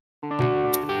So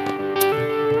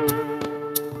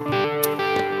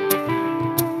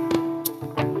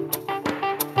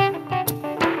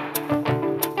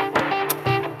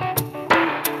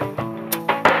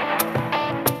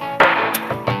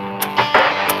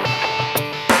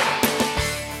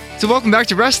welcome back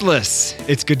to Restless.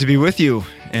 It's good to be with you,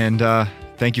 and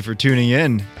thank you for tuning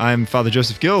in. I'm Father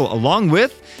Joseph Gill, along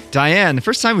with Diane. The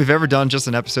first time we've ever done just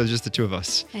an episode, just the two of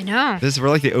us. I know. We're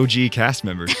like the OG cast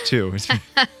members, too. It's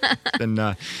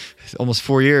been almost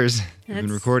 4 years we've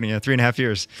been recording. 3.5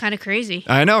 years. Kind of crazy.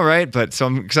 I know, right? But so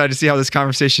I'm excited to see how this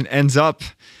conversation ends up.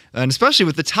 And especially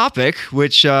with the topic,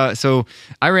 which, so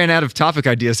I ran out of topic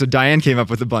ideas, so Diane came up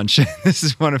with a bunch. This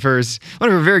is one of her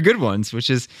very good ones, which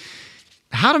is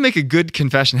how to make a good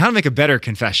confession, how to make a better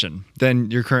confession than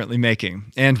you're currently making,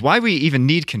 and why we even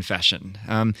need confession.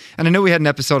 And I know we had an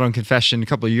episode on confession a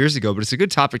couple of years ago, but it's a good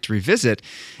topic to revisit,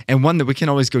 and one that we can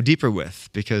always go deeper with,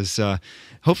 because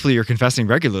hopefully you're confessing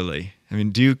regularly. I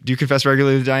mean, do you confess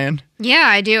regularly, Diane? Yeah,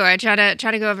 I do. I try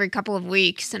to go every couple of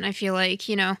weeks, and I feel like,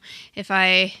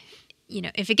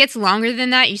 if it gets longer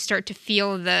than that, you start to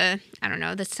feel the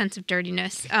sense of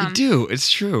dirtiness. You do. It's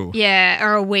true. Yeah,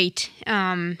 or a weight.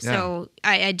 So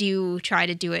I do try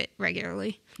to do it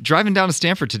regularly. Driving down to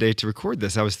Stanford today to record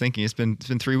this, I was thinking it's been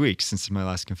 3 weeks since my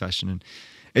last confession, and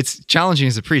it's challenging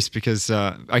as a priest because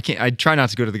I try not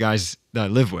to go to the guys that I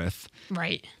live with.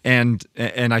 Right. And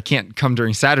I can't come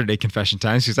during Saturday confession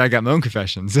times because I got my own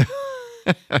confessions.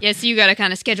 Yeah, so you got to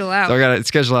kind of schedule out. So I got to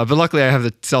schedule out. But luckily I have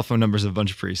the cell phone numbers of a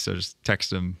bunch of priests, so I just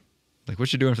text them, like,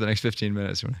 what you doing for the next 15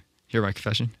 minutes? You want to hear my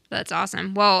confession? That's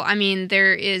awesome. Well, I mean,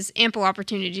 there is ample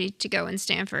opportunity to go in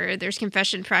Stanford. There's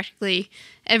confession practically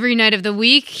every night of the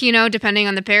week, depending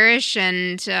on the parish,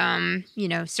 and,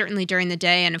 certainly during the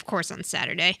day, and of course on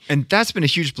Saturday. And that's been a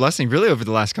huge blessing really over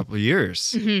the last couple of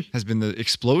years, has been the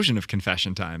explosion of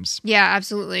confession times. Yeah,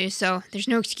 absolutely. So there's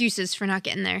no excuses for not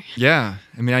getting there. Yeah.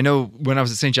 I mean, I know when I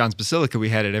was at St. John's Basilica, we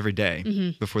had it every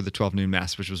day before the 12 noon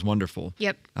Mass, which was wonderful.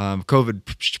 Yep.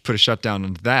 COVID put a shutdown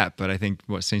on that, but I think,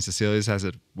 St. Cecilia's has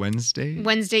it Wednesday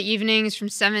evenings from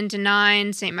 7 to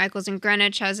 9. St. Michael's in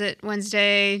Greenwich has it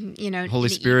Wednesday, Holy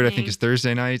Spirit, I think, is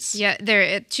Thursday nights. Yeah,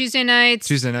 they're Tuesday nights.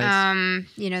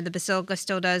 The Basilica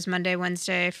still does Monday,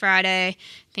 Wednesday, Friday. I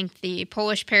think the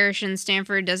Polish parish in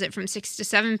Stanford does it from 6 to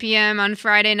 7 p.m. on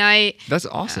Friday night. That's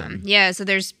awesome. So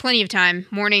there's plenty of time,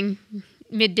 morning,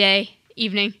 midday,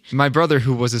 evening. My brother,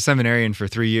 who was a seminarian for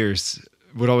 3 years,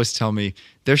 would always tell me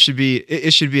it should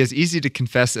be as easy to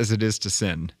confess as it is to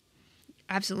sin.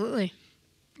 Absolutely.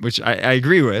 Which I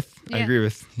agree with. Yeah. I agree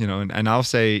with, and I'll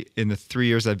say in the 3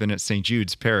 years I've been at St.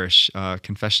 Jude's Parish,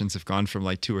 confessions have gone from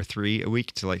like 2 or 3 a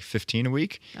week to like 15 a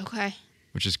week. Okay.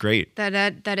 Which is great.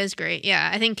 That is great. Yeah.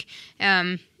 I think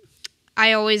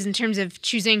I always, in terms of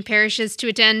choosing parishes to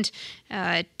attend,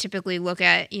 typically look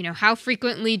at, how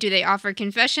frequently do they offer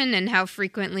confession and how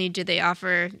frequently do they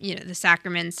offer, the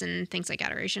sacraments and things like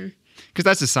adoration. Because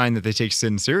that's a sign that they take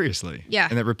sin seriously. Yeah.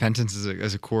 And that repentance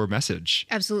is a core message.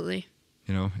 Absolutely.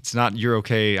 It's not you're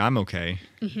okay, I'm okay.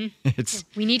 It's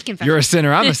we need confession. You're a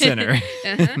sinner, I'm a sinner.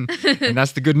 And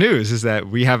that's the good news, is that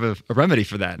we have a remedy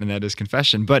for that, and that is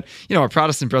confession. But, our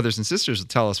Protestant brothers and sisters will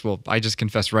tell us, well, I just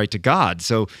confess right to God.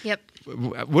 So yep.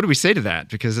 What do we say to that?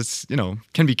 Because it's,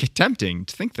 can be tempting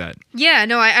to think that. Yeah,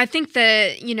 no, I think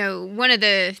that, one of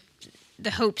the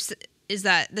hopes is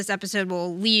that this episode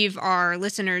will leave our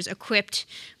listeners equipped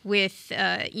with,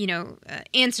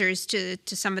 answers to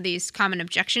some of these common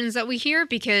objections that we hear,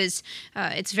 because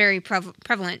it's very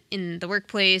prevalent in the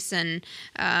workplace and,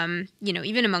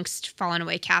 even amongst fallen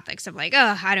away Catholics of like,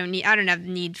 oh, I don't have the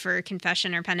need for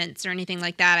confession or penance or anything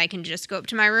like that. I can just go up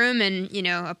to my room and,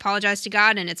 apologize to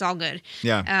God and it's all good.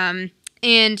 Yeah.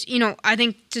 I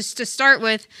think just to start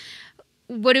with,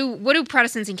 what do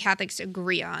Protestants and Catholics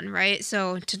agree on, right?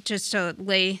 So to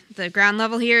lay the ground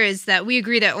level here is that we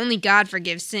agree that only God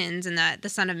forgives sins and that the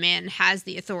Son of Man has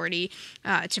the authority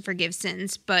to forgive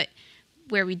sins. But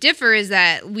where we differ is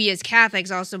that we as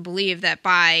Catholics also believe that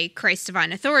by Christ's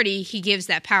divine authority, he gives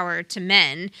that power to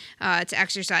men to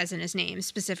exercise in his name,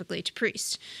 specifically to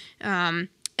priests. And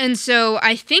so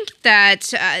I think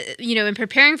that, in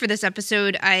preparing for this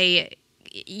episode, I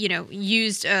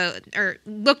used or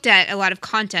looked at a lot of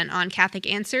content on Catholic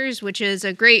Answers, which is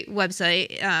a great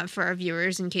website for our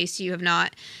viewers in case you have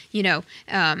not,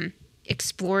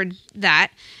 explored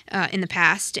that in the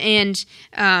past. And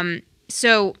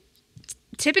so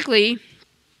typically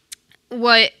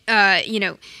what,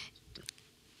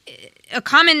 a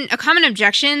common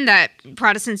objection that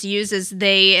Protestants use is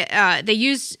they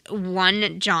use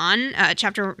 1 John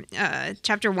chapter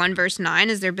 1 verse 9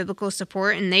 as their biblical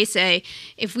support, and they say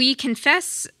if we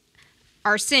confess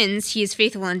our sins, he is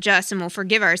faithful and just and will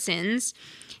forgive our sins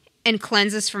and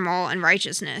cleanse us from all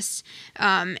unrighteousness.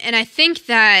 And I think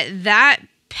that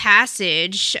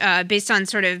passage, based on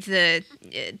sort of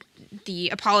the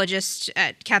apologists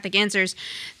at Catholic Answers,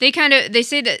 they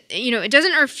say that, it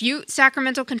doesn't refute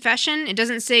sacramental confession. It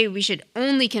doesn't say we should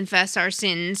only confess our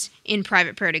sins in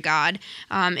private prayer to God.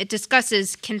 It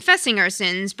discusses confessing our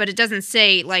sins, but it doesn't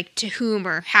say like to whom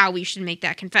or how we should make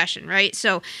that confession, right?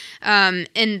 So,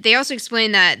 and they also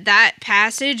explain that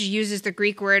passage uses the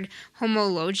Greek word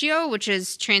homologio, which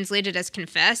is translated as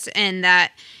confess, and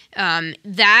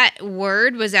that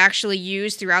word was actually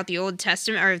used throughout the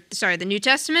the New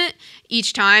Testament,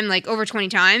 each time, like over 20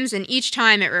 times, and each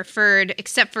time it referred,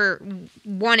 except for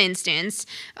one instance,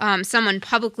 someone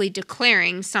publicly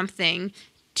declaring something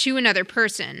to another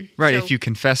person. Right, So, if you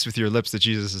confess with your lips that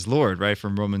Jesus is Lord, right,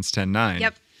 from Romans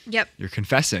 10:9. Yep. You're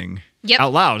confessing Yep.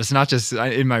 out loud. It's not just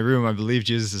in my room, I believe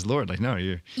Jesus is Lord. Like, no,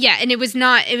 you. Yeah, and it was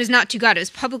not to God. It was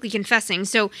publicly confessing.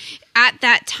 So at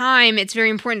that time, it's very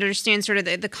important to understand sort of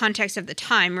the context of the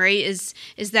time, right? Is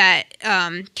that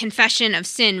confession of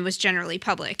sin was generally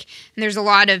public. And there's a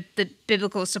lot of the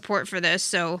biblical support for this.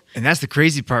 So, And that's the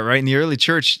crazy part, right? In the early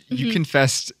church, you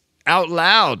confessed out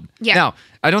loud. Yeah. Now,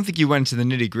 I don't think you went into the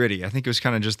nitty gritty. I think it was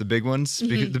kind of just the big ones,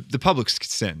 because the public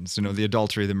sins, the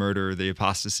adultery, the murder, the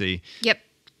apostasy.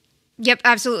 Yep,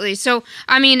 absolutely. So,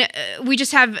 I mean, we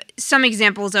just have some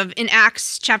examples of, in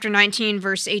Acts chapter 19,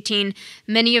 verse 18,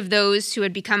 many of those who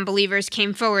had become believers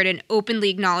came forward and openly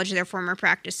acknowledged their former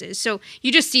practices. So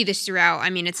you just see this throughout.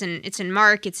 I mean, it's in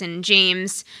Mark, it's in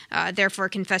James. Therefore,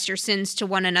 confess your sins to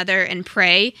one another and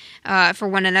pray for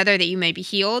one another that you may be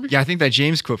healed. Yeah, I think that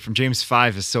James quote from James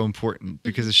 5 is so important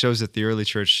because it shows that the early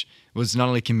church was not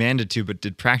only commanded to, but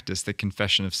did practice the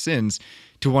confession of sins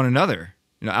to one another,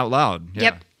 out loud.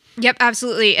 Yeah. Yep,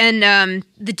 absolutely. And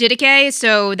the Didache,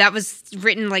 so that was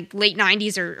written like late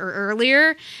 90s or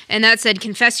earlier, and that said,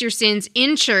 confess your sins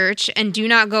in church and do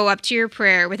not go up to your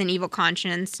prayer with an evil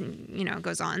conscience, and, it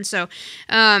goes on. So,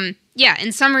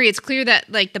 in summary, it's clear that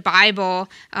like the Bible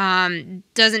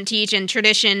doesn't teach, and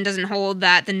tradition doesn't hold,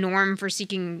 that the norm for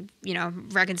seeking,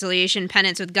 reconciliation,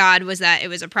 penance with God was that it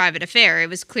was a private affair. It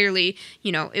was clearly,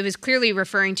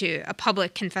 referring to a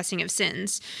public confessing of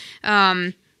sins.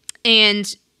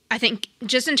 And I think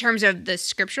just in terms of the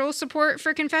scriptural support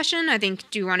for confession,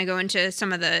 do you want to go into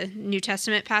some of the New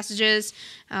Testament passages?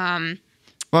 Well,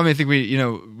 I think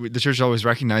the church always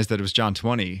recognized that it was John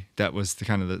 20 that was the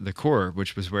kind of the core,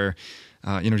 which was where,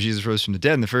 Jesus rose from the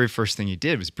dead, and the very first thing he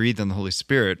did was breathe on the Holy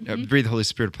Spirit, breathe the Holy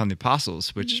Spirit upon the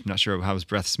apostles, which I'm not sure how his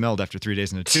breath smelled after 3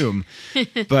 days in a tomb,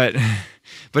 but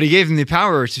he gave them the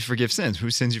power to forgive sins.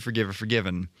 Whose sins you forgive are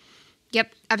forgiven.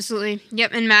 Yep, absolutely.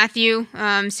 Yep, in Matthew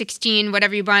 16,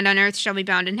 whatever you bind on earth shall be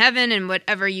bound in heaven, and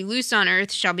whatever you loose on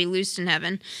earth shall be loosed in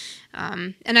heaven.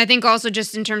 And I think also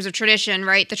just in terms of tradition,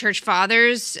 right, the church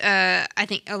fathers, I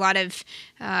think a lot of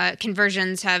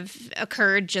conversions have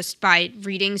occurred just by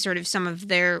reading sort of some of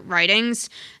their writings.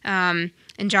 And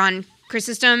John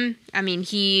Chrysostom,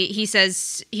 he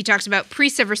says, he talks about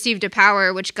priests have received a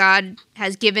power which God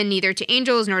has given neither to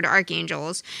angels nor to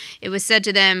archangels. It was said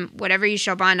to them, whatever you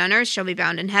shall bind on earth shall be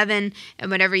bound in heaven,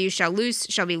 and whatever you shall loose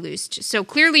shall be loosed. So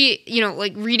clearly,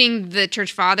 like reading the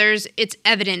church fathers, it's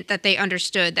evident that they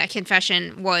understood that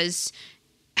confession was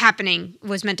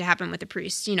meant to happen with the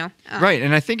priest, Right,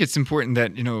 and I think it's important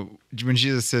that, when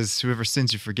Jesus says, whoever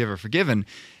sins you forgive are forgiven,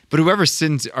 but whoever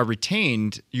sins are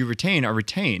retained, are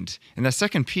retained. And that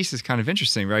second piece is kind of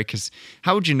interesting, right? Because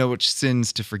how would you know which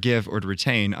sins to forgive or to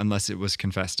retain unless it was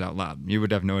confessed out loud? You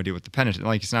would have no idea what the penitent,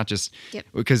 it's not just,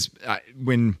 because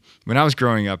when I was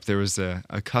growing up, there was a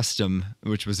custom,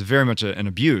 which was very much an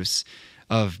abuse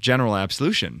of general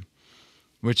absolution.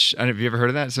 Which, have you ever heard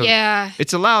of that? So yeah.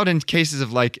 It's allowed in cases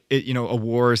of a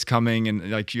war is coming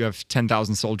and you have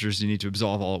 10,000 soldiers you need to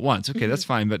absolve all at once. Okay, that's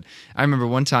fine. But I remember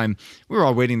one time we were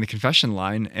all waiting the confession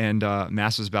line and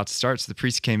Mass was about to start. So the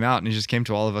priest came out and he just came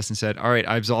to all of us and said, all right,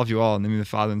 I absolve you all in the name of the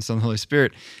Father and the Son and the Holy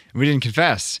Spirit. And we didn't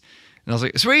confess. And I was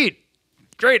like, sweet.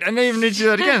 Great, I didn't even need to do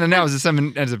that again. And now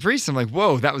as a priest, I'm like,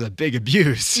 whoa, that was a big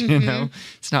abuse.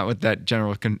 It's not what that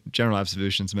general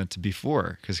absolution is meant to be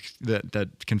for, because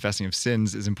that confessing of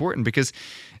sins is important, because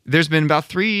there's been about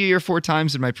 3 or 4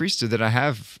 times in my priesthood that I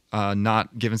have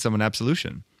not given someone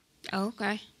absolution. Oh,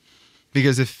 okay.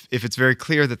 Because if it's very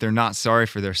clear that they're not sorry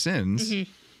for their sins,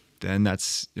 then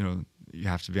that's, you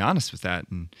have to be honest with that.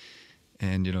 And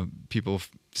people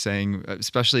saying,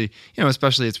 especially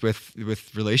it's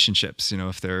with relationships,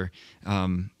 if they're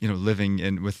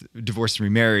living with divorced and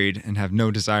remarried and have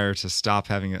no desire to stop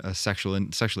having a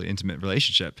sexually intimate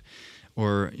relationship,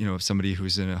 or somebody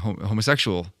who's in a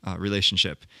homosexual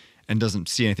relationship and doesn't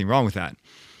see anything wrong with that,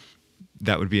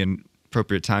 that would be an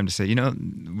appropriate time to say,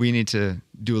 we need to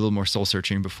do a little more soul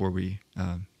searching before we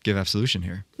give absolution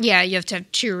here. Yeah, you have to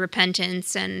have true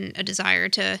repentance and a desire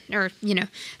to, or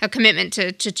a commitment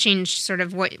to change sort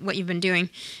of what you've been doing.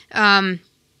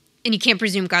 And you can't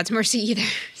presume God's mercy either.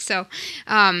 So,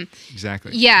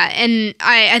 exactly. Yeah, and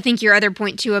I think your other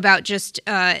point too about just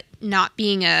not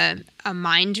being a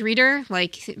mind reader,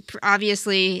 like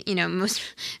obviously,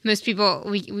 most people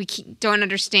we don't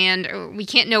understand, or we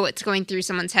can't know what's going through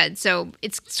someone's head. So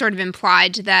it's sort of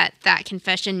implied that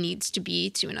confession needs to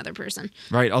be to another person.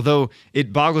 Right. Although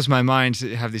it boggles my mind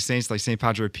to have these saints like Saint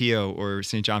Padre Pio or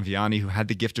Saint John Vianney who had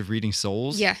the gift of reading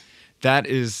souls. Yeah. That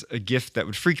is a gift that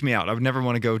would freak me out. I would never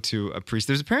want to go to a priest.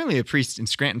 There's apparently a priest in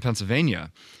Scranton, Pennsylvania,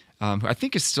 who I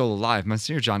think is still alive,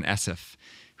 Monsignor John Esseff,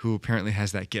 who apparently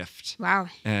has that gift. Wow.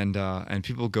 And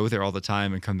people go there all the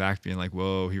time and come back being like,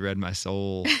 "Whoa, he read my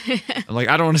soul." I'm like,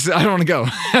 I don't want to go.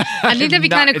 I think that'd be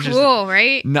kind of cool,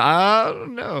 right? No, I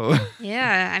don't know.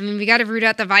 Yeah, I mean, we got to root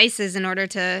out the vices in order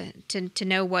to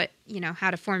know what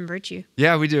how to form virtue.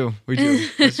 Yeah, we do.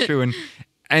 That's true.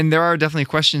 And there are definitely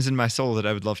questions in my soul that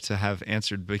I would love to have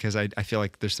answered, because I feel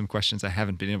like there's some questions I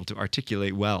haven't been able to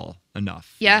articulate well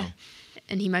enough. Yeah,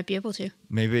 and he might be able to.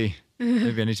 Maybe I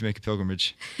need to make a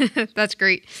pilgrimage. That's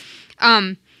great.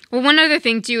 Well, one other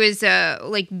thing too is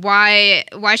why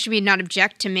should we not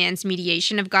object to man's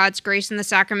mediation of God's grace in the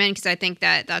sacrament? Because I think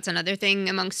that's another thing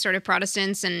amongst sort of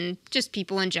Protestants and just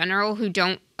people in general who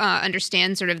don't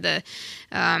understand sort of the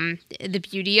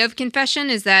beauty of confession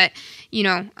is that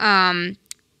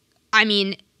I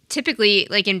mean, typically,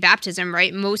 like in baptism,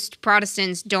 right? Most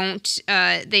Protestants don't.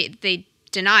 They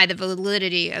deny the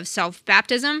validity of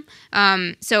self-baptism.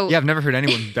 So yeah, I've never heard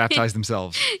anyone baptize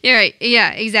themselves. Yeah, right.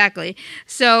 Yeah, exactly.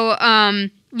 So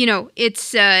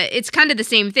it's kind of the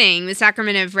same thing. The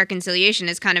sacrament of reconciliation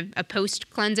is kind of a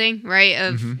post-cleansing, right?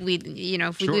 Of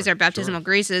if we lose our baptismal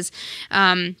graces.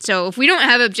 So if we don't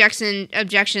have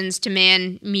objections to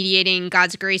man mediating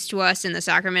God's grace to us in the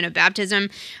sacrament of baptism,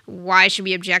 why should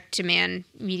we object to man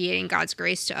mediating God's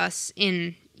grace to us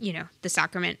in the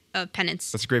sacrament of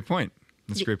penance? That's a great point.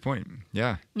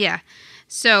 Yeah. Yeah.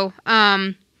 So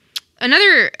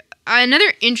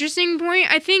Another interesting point,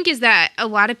 I think, is that a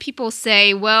lot of people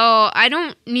say, well, I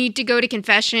don't need to go to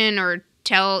confession or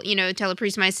tell a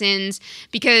priest my sins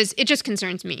because it just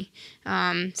concerns me.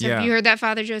 Have you heard that,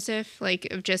 Father Joseph?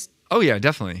 Oh yeah,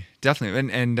 definitely.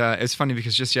 And it's funny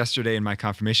because just yesterday in my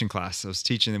confirmation class, I was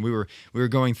teaching, and we were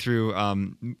going through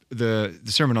the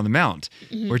Sermon on the Mount,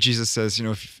 where Jesus says,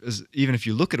 even if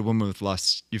you look at a woman with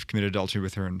lust, you've committed adultery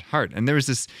with her in heart. And there was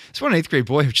this one 8th grade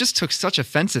boy who just took such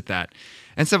offense at that,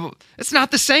 and said, well, it's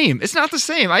not the same. It's not the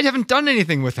same. I haven't done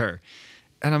anything with her.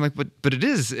 And I'm like, but it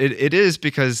is. It is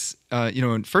because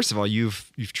and first of all,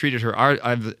 you've treated her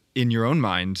in your own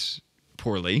mind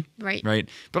poorly, right?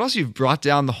 But also you've brought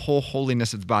down the whole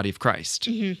holiness of the body of Christ.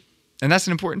 And that's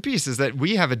an important piece, is that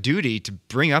we have a duty to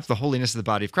bring up the holiness of the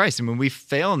body of Christ. And when we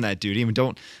fail in that duty and we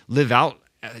don't live out,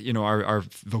 our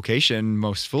vocation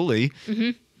most fully,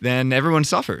 then everyone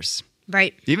suffers.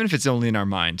 Right. Even if it's only in our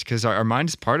mind, because our mind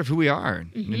is part of who we are,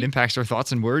 and it impacts our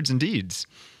thoughts and words and deeds.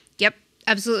 Yep,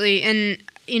 absolutely. And,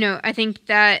 I think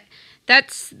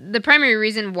that's the primary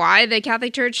reason why the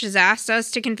Catholic Church has asked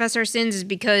us to confess our sins, is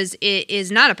because it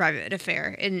is not a private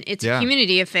affair, and it's a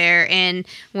community affair. And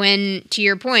when, to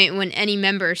your point, when any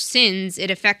member sins, it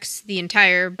affects the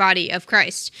entire body of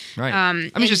Christ.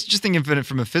 Right. Just thinking of it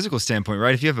from a physical standpoint,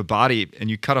 right? If you have a body and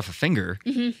you cut off a finger,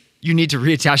 you need to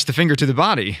reattach the finger to the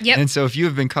body. Yep. And so if you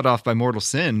have been cut off by mortal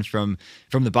sin from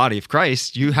the body of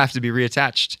Christ, you have to be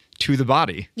reattached to the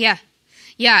body. Yeah.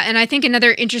 Yeah, and I think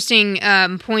another interesting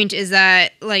point is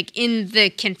that, in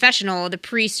the confessional, the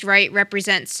priest, right,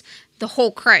 represents the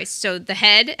whole Christ, so the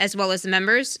head as well as the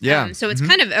members. Yeah. So it's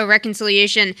kind of a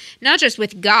reconciliation, not just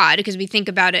with God, because we think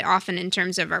about it often in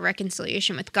terms of our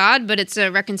reconciliation with God, but it's a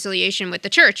reconciliation with the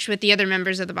church, with the other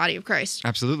members of the body of Christ.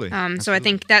 Absolutely. So I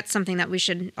think that's something that we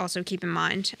should also keep in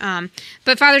mind.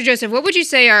 But Father Joseph, what would you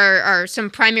say are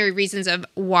some primary reasons of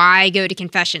why go to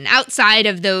confession outside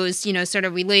of those, sort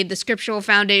of we laid the scriptural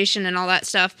foundation and all that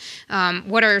stuff?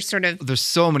 What are sort of... There's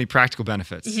so many practical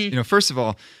benefits. First of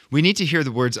all, we need to hear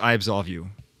the words, I absolve you,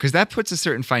 because that puts a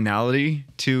certain finality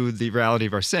to the reality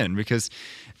of our sin. Because,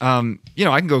 I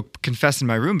can go confess in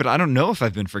my room, but I don't know if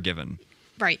I've been forgiven.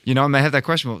 Right. I might have that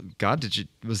question, well, God,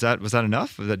 was that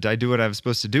enough? Did I do what I was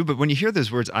supposed to do? But when you hear those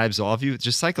words, I absolve you,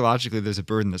 just psychologically, there's a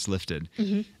burden that's lifted.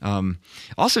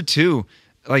 Also, too,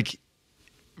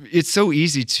 it's so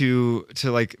easy to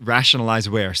rationalize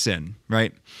away our sin,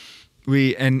 right?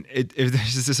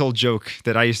 there's this old joke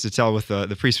that I used to tell with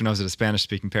the priest when I was at a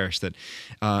Spanish-speaking parish that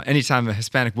anytime a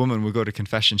Hispanic woman would go to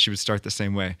confession, she would start the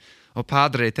same way. Oh,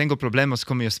 padre, tengo problemas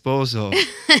con mi esposo.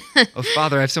 Oh,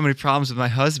 father, I have so many problems with my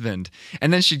husband.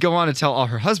 And then she'd go on to tell all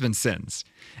her husband's sins.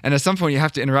 And at some point, you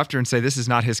have to interrupt her and say, this is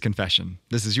not his confession.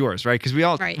 This is yours, right? Because we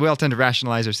all tend to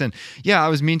rationalize our sin. Yeah, I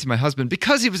was mean to my husband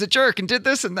because he was a jerk and did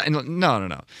this and that. And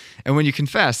no. And when you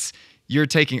confess, you're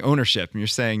taking ownership and you're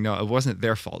saying, no, it wasn't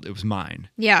their fault. It was mine.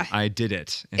 Yeah. I did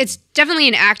it. It's definitely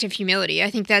an act of humility. I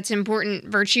think that's important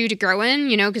virtue to grow in,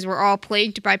 because we're all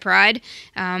plagued by pride.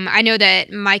 I know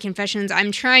that my confessions,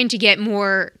 I'm trying to get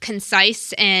more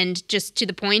concise and just to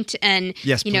the point. And,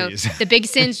 yes, please. The big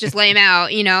sins, just lay them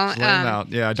out, Just lay them out.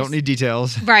 Yeah, I don't need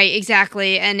details. Right,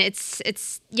 exactly. And it's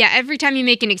every time you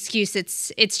make an excuse,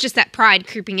 it's just that pride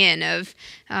creeping in of,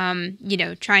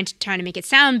 trying to make it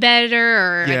sound better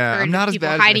or I'm not as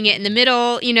bad hiding it in the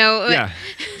middle, Yeah.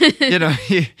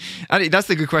 That's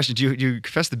the good question. Do you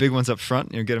confess the big ones up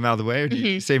front, get them out of the way, or do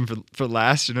you save them for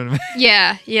last? You know what I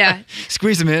mean? Yeah.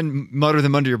 Squeeze them in, mutter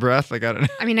them under your breath. Like, I don't know.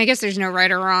 I mean, I guess there's no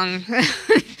right or wrong.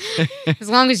 As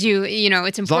long as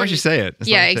it's important. As long as you say it.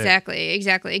 Exactly.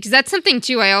 Because that's something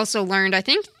too I also learned, I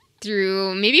think,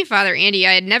 through maybe Father Andy.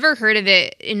 I had never heard of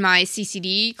it in my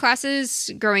CCD classes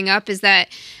growing up, is that,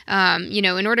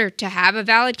 in order to have a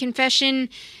valid confession,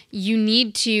 you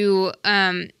need to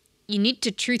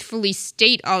truthfully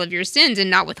state all of your sins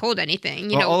and not withhold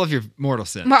anything. All of your mortal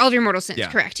sins. All of your mortal sins,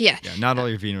 correct, yeah. Yeah, not all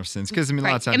your venial sins, because, a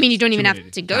lot of times... you don't even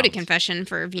have to go to confession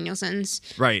for venial sins.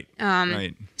 Right,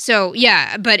 right. So,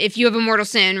 yeah, but if you have a mortal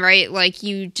sin, right, like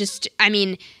you just,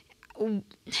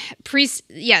 priests,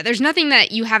 there's nothing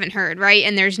that you haven't heard, right?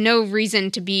 And there's no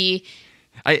reason to be...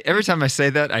 Every time I say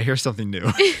that, I hear something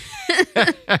new.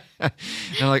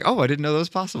 And I'm like, oh, I didn't know that was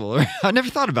possible. I never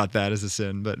thought about that as a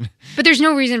sin, but there's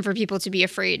no reason for people to be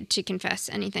afraid to confess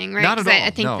anything, right? Not at all.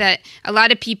 I think that a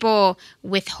lot of people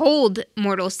withhold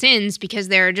mortal sins because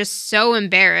they're just so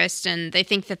embarrassed and they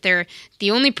think that they're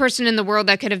the only person in the world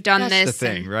that could have done this. That's the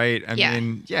thing, right? I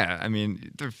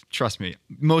mean, trust me,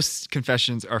 most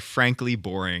confessions are frankly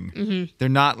boring. Mm-hmm. They're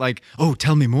not like, oh,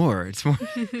 tell me more. It's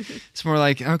more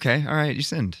like, okay, all right, you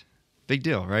sinned. Big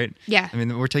deal, right? Yeah. I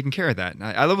mean, we're taking care of that.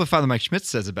 I love what Father Mike Schmitz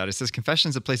says about it. He says confession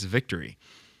is a place of victory.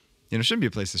 It shouldn't be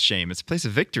a place of shame. It's a place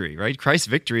of victory, right? Christ's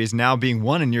victory is now being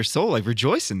won in your soul. Like,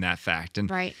 rejoice in that fact. And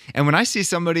when I see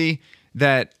somebody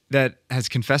that has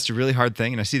confessed a really hard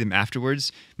thing and I see them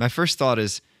afterwards, my first thought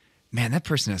is, man, that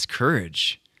person has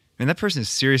courage. Man, that person is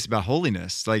serious about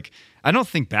holiness. Like, I don't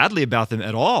think badly about them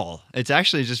at all. It's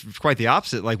actually just quite the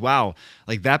opposite. Like, wow,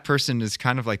 like that person is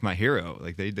kind of like my hero.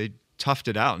 Like they toughed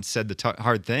it out and said the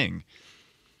hard thing.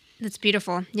 That's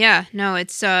beautiful. Yeah, no,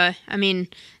 it's,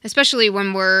 especially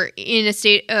when we're in a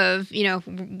state of,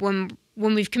 when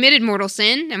we've committed mortal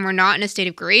sin and we're not in a state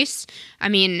of grace,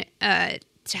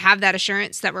 to have that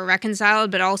assurance that we're reconciled,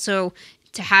 but also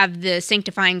to have the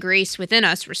sanctifying grace within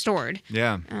us restored.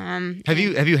 Yeah. Have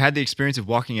you had the experience of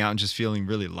walking out and just feeling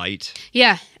really light?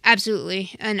 Yeah,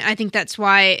 absolutely. And I think that's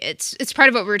why it's part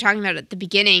of what we were talking about at the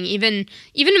beginning. Even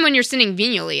when you're sinning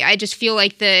venially, I just feel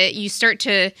like you start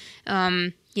to,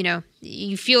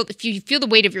 you feel the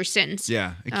weight of your sins.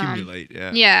 Yeah, accumulate.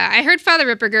 Yeah, I heard Father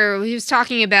Ripperger, he was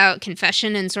talking about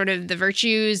confession and sort of the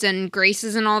virtues and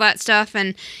graces and all that stuff,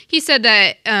 and he said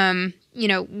that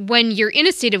when you're in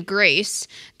a state of grace,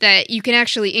 that you can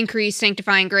actually increase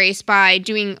sanctifying grace by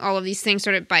doing all of these things,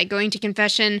 sort of by going to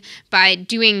confession, by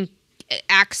doing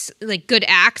acts, like good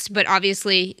acts, but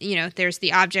obviously, there's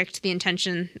the object, the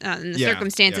intention, and the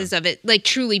circumstances of it, like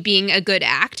truly being a good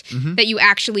act, that you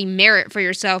actually merit for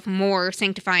yourself more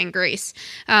sanctifying grace.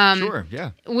 Sure,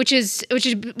 yeah. Which is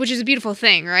a beautiful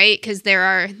thing, right? Because there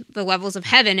are the levels of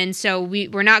heaven, and so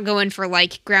we're not going for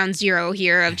like ground zero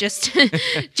here of just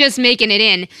just making it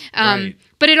in. Right.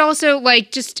 But it also,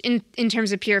 like, just in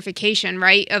terms of purification,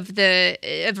 right, of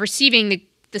receiving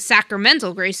the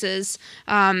sacramental graces,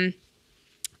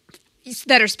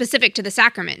 that are specific to the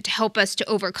sacrament to help us to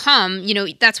overcome.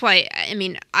 That's why,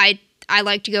 I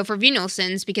like to go for venial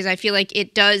sins, because I feel like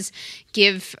it does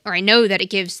give, or I know that it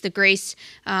gives the grace,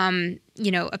 a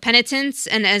penitence,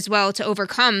 and as well to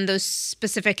overcome those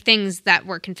specific things that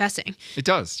we're confessing. It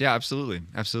does. Yeah, absolutely.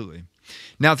 Absolutely.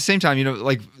 Now, at the same time,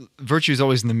 like virtue is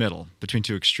always in the middle between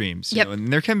two extremes. Yep.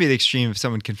 And there can be the extreme of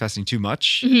someone confessing too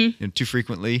much, too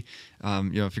frequently.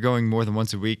 If you're going more than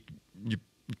once a week, you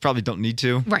probably don't need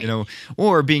to, right.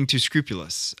 Or being too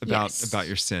scrupulous about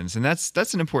your sins. And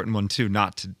that's an important one too,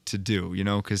 not to do,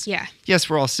 because yes,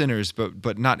 we're all sinners,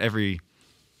 but not every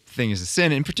thing is a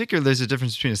sin. In particular, there's a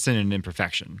difference between a sin and an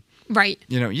imperfection. Right.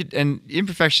 And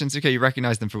imperfections, okay, you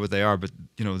recognize them for what they are, but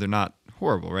they're not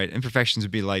horrible, right? Imperfections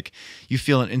would be like you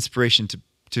feel an inspiration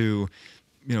to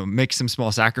make some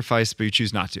small sacrifice, but you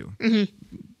choose not to.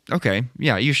 Mm-hmm. Okay,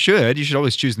 yeah, you should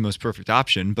always choose the most perfect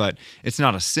option, but it's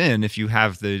not a sin if you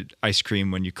have the ice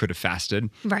cream when you could have fasted.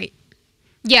 Right.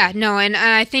 Yeah, no, and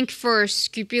I think for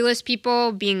scrupulous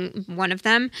people, being one of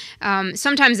them,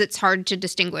 sometimes it's hard to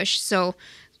distinguish. So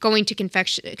going to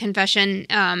confession,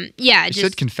 You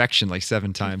said confection like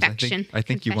 7 times. I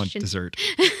think you want dessert.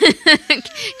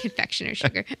 Confection or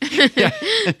sugar. Yeah,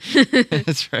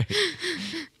 that's right.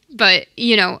 But,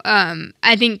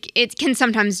 I think it can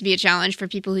sometimes be a challenge for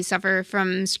people who suffer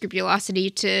from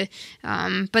scrupulosity to,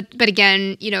 but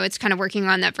again, it's kind of working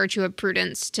on that virtue of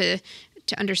prudence to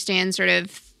understand sort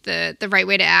of the right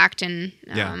way to act and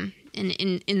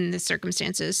in the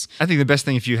circumstances. I think the best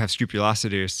thing if you have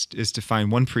scrupulosity is to find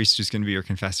one priest who's going to be your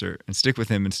confessor and stick with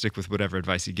him and stick with whatever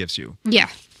advice he gives you. Yeah.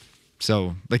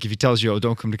 So, like, if he tells you, "Oh,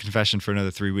 don't come to confession for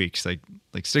another 3 weeks," like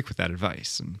stick with that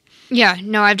advice. And yeah,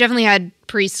 no, I've definitely had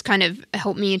priests kind of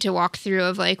help me to walk through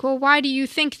of like, well, why do you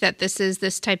think that this is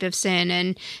this type of sin,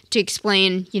 and to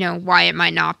explain, why it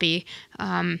might not be.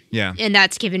 Yeah, and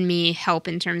that's given me help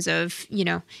in terms of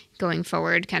going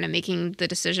forward, kind of making the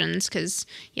decisions, because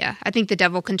I think the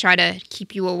devil can try to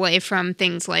keep you away from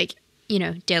things like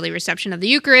daily reception of the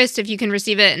Eucharist, if you can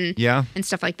receive it, and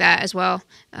stuff like that as well.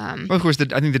 Well, of course,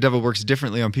 I think the devil works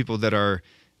differently on people that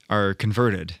are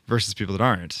converted versus people that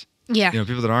aren't. Yeah.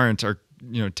 People that aren't are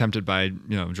tempted by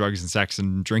drugs and sex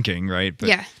and drinking, right? But,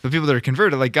 yeah. But people that are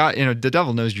converted, like God, the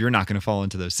devil knows you're not going to fall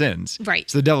into those sins. Right.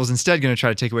 So the devil's instead going to try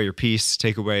to take away your peace,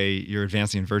 take away your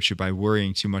advancing in virtue by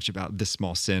worrying too much about this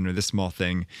small sin or this small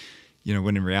thing.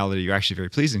 When in reality you're actually very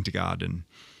pleasing to God and.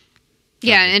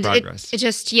 Yeah, and it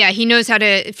just he knows how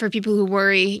to, for people who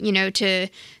worry,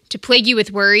 to plague you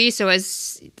with worry, so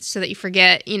that you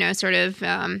forget, sort of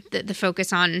the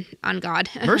focus on God.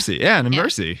 Mercy, and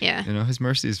mercy. Yeah, His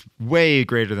mercy is way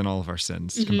greater than all of our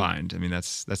sins combined. I mean,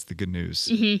 that's the good news.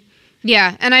 Mm-hmm.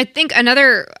 Yeah, and I think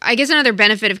another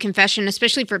benefit of confession,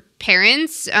 especially for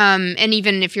parents, and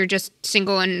even if you're just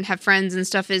single and have friends and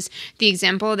stuff, is the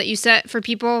example that you set for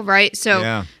people, right?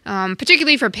 So,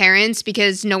 particularly for parents,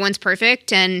 because no one's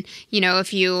perfect, and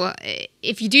if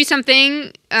you do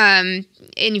something and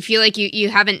you feel like you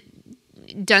haven't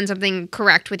done something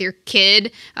correct with your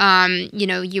kid,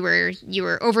 you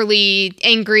were overly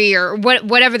angry or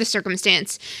whatever the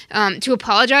circumstance, to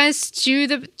apologize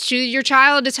to your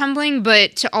child is humbling,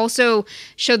 but to also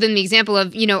show them the example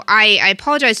of, I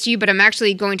apologize to you, but I'm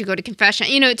actually going to go to confession,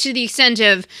 to the extent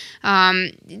of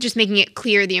just making it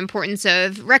clear the importance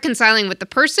of reconciling with the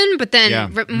person, but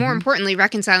then more importantly,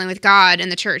 reconciling with God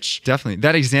and the church. Definitely.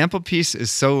 That example piece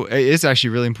is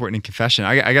actually really important in confession.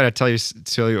 I got to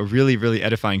tell you a really, really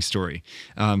edifying story.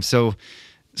 So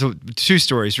 2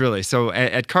 stories really. So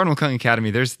at Cardinal Cunning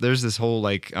Academy, there's this whole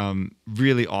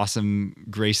really awesome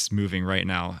grace moving right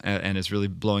now, and it's really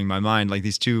blowing my mind. Like,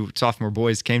 these 2 sophomore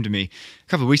boys came to me a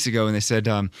couple of weeks ago and they said,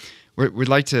 we'd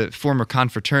like to form a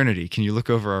confraternity. Can you look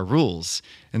over our rules?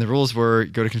 And the rules were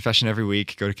go to confession every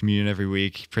week, go to communion every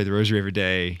week, pray the rosary every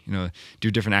day,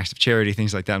 do different acts of charity,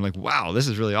 things like that. I'm like, wow, this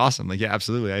is really awesome. Like, yeah,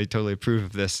 absolutely. I totally approve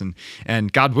of this.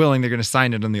 And God willing, they're going to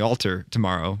sign it on the altar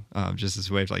tomorrow, just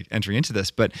as a way of entering into this.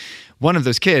 But one of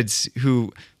those kids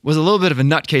who was a little bit of a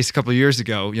nutcase a couple of years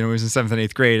ago, he was in 7th and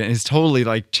 8th grade, and has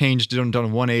totally changed, done a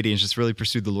 180 and just really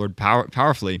pursued the Lord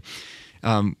powerfully.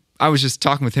 I was just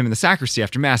talking with him in the sacristy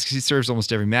after Mass, because he serves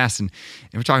almost every Mass, and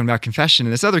we're talking about confession,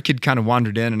 and this other kid kind of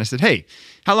wandered in, and I said, hey,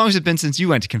 how long has it been since you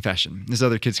went to confession? And this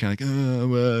other kid's kind of oh,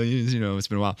 well, it's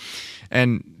been a while.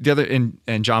 And the other,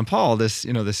 and John Paul, this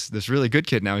really good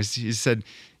kid now, he said,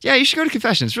 yeah, you should go to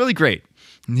confession. It's really great.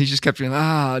 And he just kept going, no,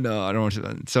 I don't want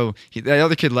to. So the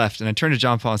other kid left, and I turned to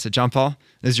John Paul and said, John Paul,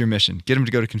 this is your mission. Get him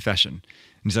to go to confession.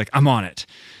 And he's like, I'm on it.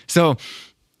 So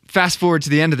fast forward to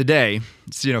the end of the day,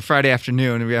 it's Friday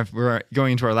afternoon, and we're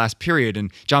going into our last period, and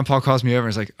John Paul calls me over and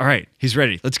is like, all right, he's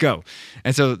ready, let's go.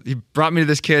 And so he brought me to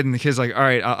this kid, and the kid's like, all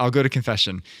right, I'll go to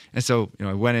confession. And so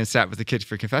I went in and sat with the kid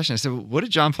for confession. I said, well, what did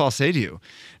John Paul say to you? And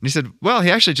he said, well,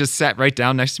 he actually just sat right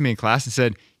down next to me in class and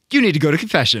said, you need to go to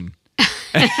confession.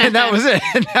 And that was it.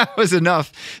 And that was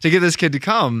enough to get this kid to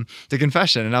come to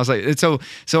confession. And I was like, so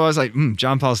I was like,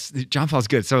 John Paul's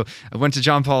good. So I went to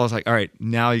John Paul. I was like, all right,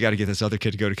 now you got to get this other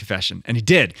kid to go to confession. And he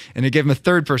did. And they gave him a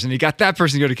 3rd person. He got that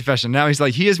person to go to confession. Now he's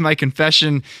like, he is my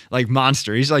confession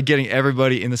monster. He's getting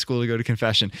everybody in the school to go to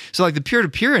confession. So the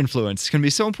peer-to-peer influence can be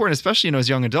so important, especially as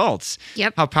young adults.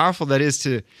 Yep. How powerful that is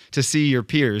to see your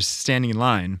peers standing in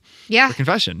line for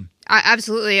confession.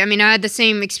 Absolutely. I mean, I had the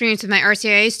same experience with my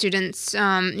RCIA students.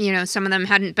 Some of them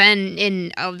hadn't been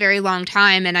in a very long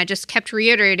time, and I just kept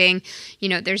reiterating,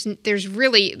 there's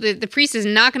really, the priest is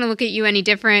not going to look at you any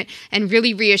different, and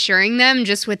really reassuring them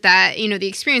just with that, the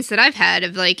experience that I've had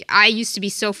of like, I used to be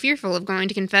so fearful of going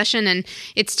to confession, and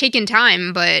it's taken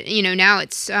time, but, now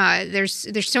it's,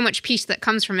 there's so much peace that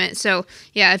comes from it. So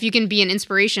yeah, if you can be an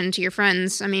inspiration to your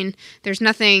friends, I mean, there's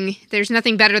nothing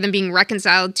better than being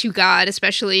reconciled to God,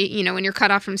 especially, when you're cut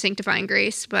off from sanctifying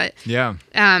grace. But yeah.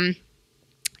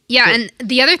 And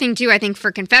the other thing too, I think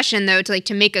for confession though,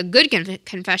 to make a good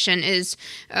confession is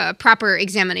proper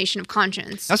examination of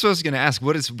conscience. That's what I was going to ask.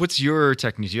 What's your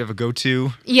technique? Do you have a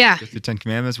go-to? Yeah. With the 10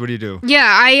 Commandments? What do you do? Yeah,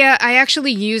 I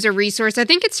actually use a resource. I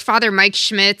think it's Father Mike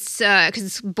Schmidt's, because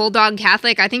it's Bulldog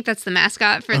Catholic. I think that's the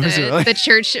mascot for the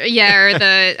church, or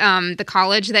the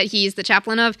college that he's the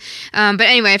chaplain of. But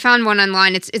anyway, I found one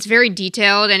online. It's very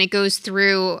detailed, and it goes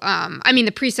through,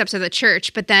 the precepts of the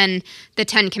church, but then the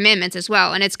 10 Commandments as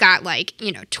well, and it's got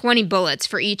 20 bullets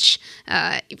for each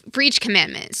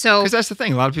commandment. So because that's the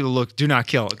thing, a lot of people do not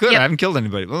kill. Good, I haven't killed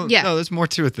anybody. Well, no, there's more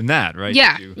to it than that, right?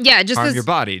 Yeah, just harm your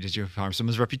body. Did you harm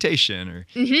someone's reputation? Or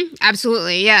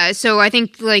absolutely, yeah. So I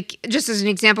think just as an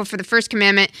example for the first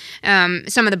commandment,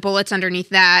 some of the bullets underneath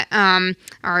that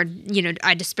are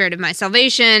I despaired of my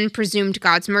salvation, presumed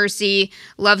God's mercy,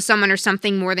 love someone or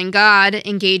something more than God,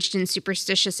 engaged in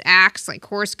superstitious acts like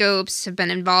horoscopes, have been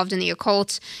involved in the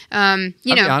occult. I'll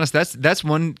be honest, that's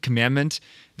one commandment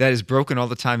that is broken all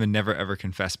the time and never ever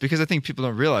confessed, because I think people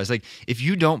don't realize, if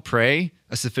you don't pray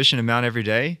a sufficient amount every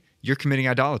day, you're committing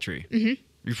idolatry.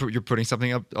 You're putting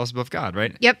something else above God,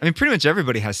 right? Yep. I mean, pretty much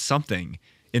everybody has something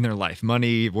in their life,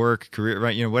 money, work, career,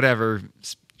 right? Whatever,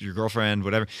 your girlfriend,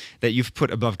 whatever, that you've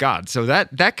put above God. So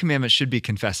that commandment should be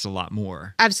confessed a lot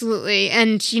more. Absolutely.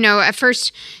 And, at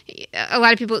first, a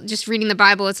lot of people just reading the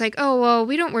Bible, it's like, oh, well,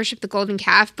 we don't worship the golden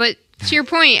calf. But to your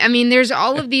point, I mean, there's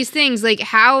all of these things,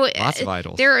 lots of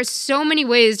idols. There are so many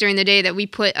ways during the day that we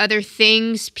put other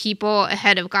things, people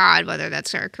ahead of God, whether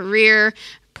that's our career,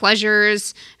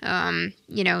 pleasures,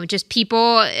 just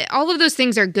people. All of those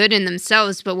things are good in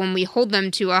themselves, but when we hold them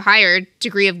to a higher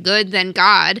degree of good than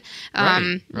God,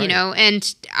 right.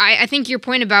 And I think your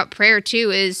point about prayer too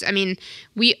is,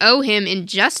 we owe him in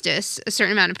justice a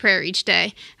certain amount of prayer each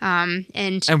day.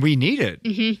 And we need it.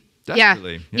 Mm-hmm.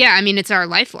 Desperately. Yeah. It's our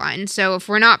lifeline. So if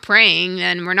we're not praying,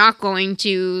 then we're not going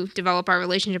to develop our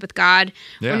relationship with God.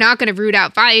 Yeah. We're not going to root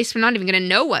out vice. We're not even going to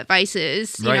know what vice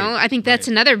is. You know, I think that's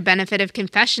another benefit of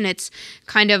confession. It's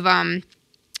kind of an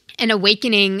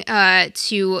awakening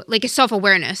to a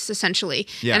self-awareness, essentially.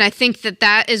 Yeah. And I think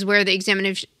that is where the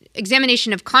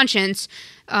examination of conscience,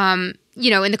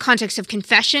 in the context of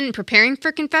confession, preparing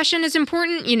for confession is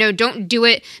important.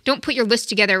 Don't put your list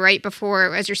together right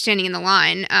before as you're standing in the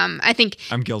line. I think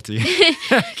I'm guilty.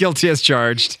 Guilty as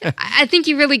charged. I think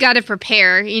you really got to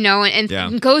prepare,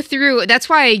 and go through. That's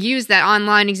why I use that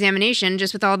online examination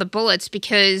just with all the bullets,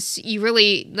 because you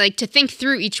really to think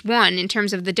through each one in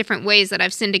terms of the different ways that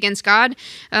I've sinned against God.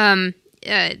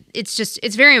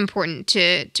 It's very important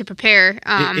to prepare.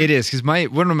 It is, because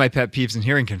one of my pet peeves in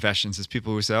hearing confessions is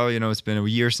people who say, "Oh, it's been a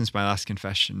year since my last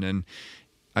confession, and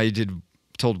I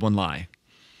told one lie."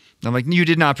 And I'm like, you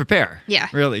did not prepare. Yeah,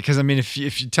 really, because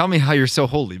if you tell me how you're so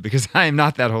holy, because I am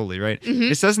not that holy, right?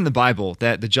 Mm-hmm. It says in the Bible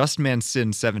that the just man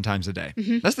sins 7 times a day.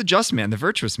 Mm-hmm. That's the just man, the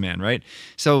virtuous man, right?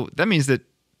 So that means that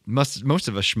most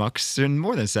of us schmucks sin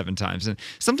more than 7 times, and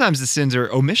sometimes the sins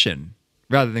are omission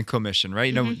rather than commission,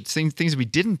 right? Things we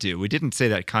didn't do. We didn't say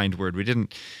that kind word. We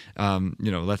didn't,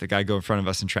 let the guy go in front of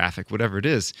us in traffic, whatever it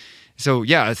is. So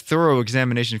yeah, a thorough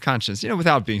examination of conscience,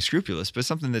 without being scrupulous, but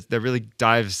something that really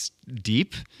dives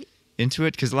deep into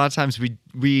it. Because a lot of times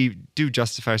we do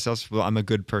justify ourselves. Well, I'm a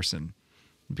good person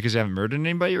because you haven't murdered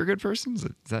anybody. You're a good person. Is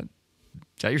that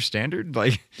your standard?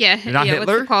 Yeah, you're not Hitler.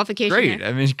 What's the qualification? Great.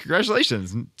 There?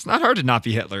 Congratulations. It's not hard to not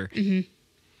be Hitler. Mm-hmm.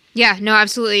 Yeah, no,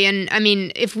 absolutely. And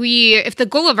if the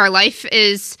goal of our life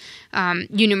is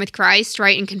union with Christ,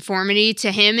 right, in conformity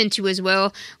to him and to his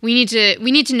will, we need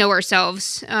to know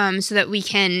ourselves so that we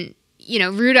can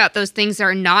root out those things that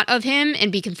are not of him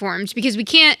and be conformed, because we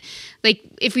can't,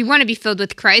 if we want to be filled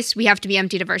with Christ, we have to be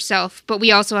emptied of ourselves, but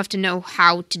we also have to know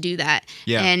how to do that.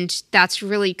 Yeah. And that's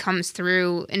really comes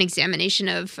through an examination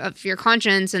of your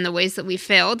conscience and the ways that we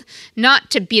failed, not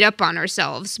to beat up on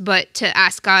ourselves, but to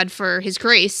ask God for his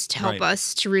grace to help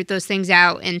us to root those things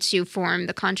out and to form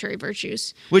the contrary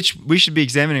virtues. Which we should be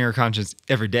examining our conscience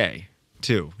every day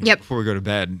too. Yep. Before we go to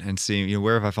bed and see,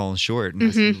 where have I fallen short, and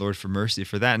asking the Lord for mercy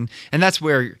for that. And that's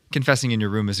where confessing in your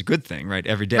room is a good thing, right?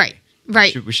 Every day. Right.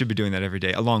 Right. We should be doing that every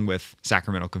day, along with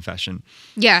sacramental confession.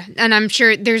 Yeah, and I'm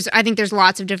sure I think there's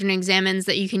lots of different examens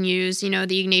that you can use. The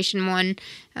Ignatian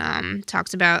one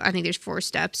talks about, I think there's 4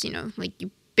 steps, like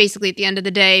you basically at the end of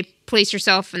the day, place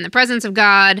yourself in the presence of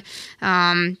God.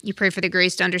 You pray for the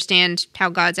grace to understand how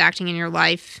God's acting in your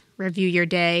life, review your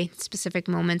day, specific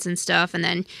moments and stuff. And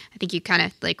then I think you kind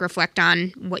of like reflect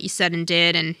on what you said and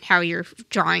did and how you're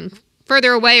drawing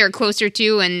further away or closer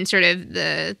to, and sort of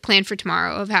the plan for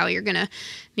tomorrow of how you're going to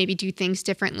maybe do things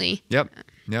differently. Yep.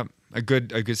 A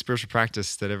good spiritual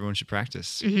practice that everyone should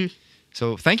practice. Mm-hmm.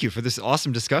 So thank you for this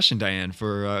awesome discussion, Diane,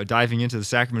 for diving into the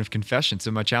Sacrament of Confession. So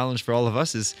my challenge for all of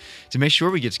us is to make sure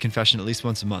we get to confession at least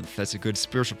once a month. That's a good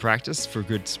spiritual practice for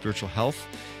good spiritual health,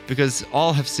 because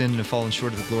all have sinned and have fallen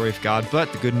short of the glory of God.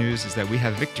 But the good news is that we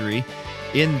have victory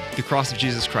in the cross of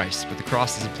Jesus Christ. But the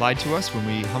cross is applied to us when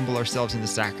we humble ourselves in the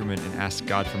sacrament and ask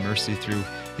God for mercy through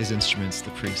his instruments,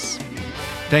 the priests.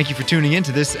 Thank you for tuning in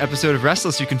to this episode of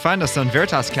Restless. You can find us on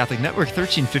Veritas Catholic Network,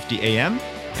 1350 AM,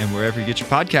 and wherever you get your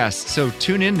podcasts. So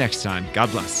tune in next time.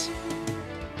 God bless.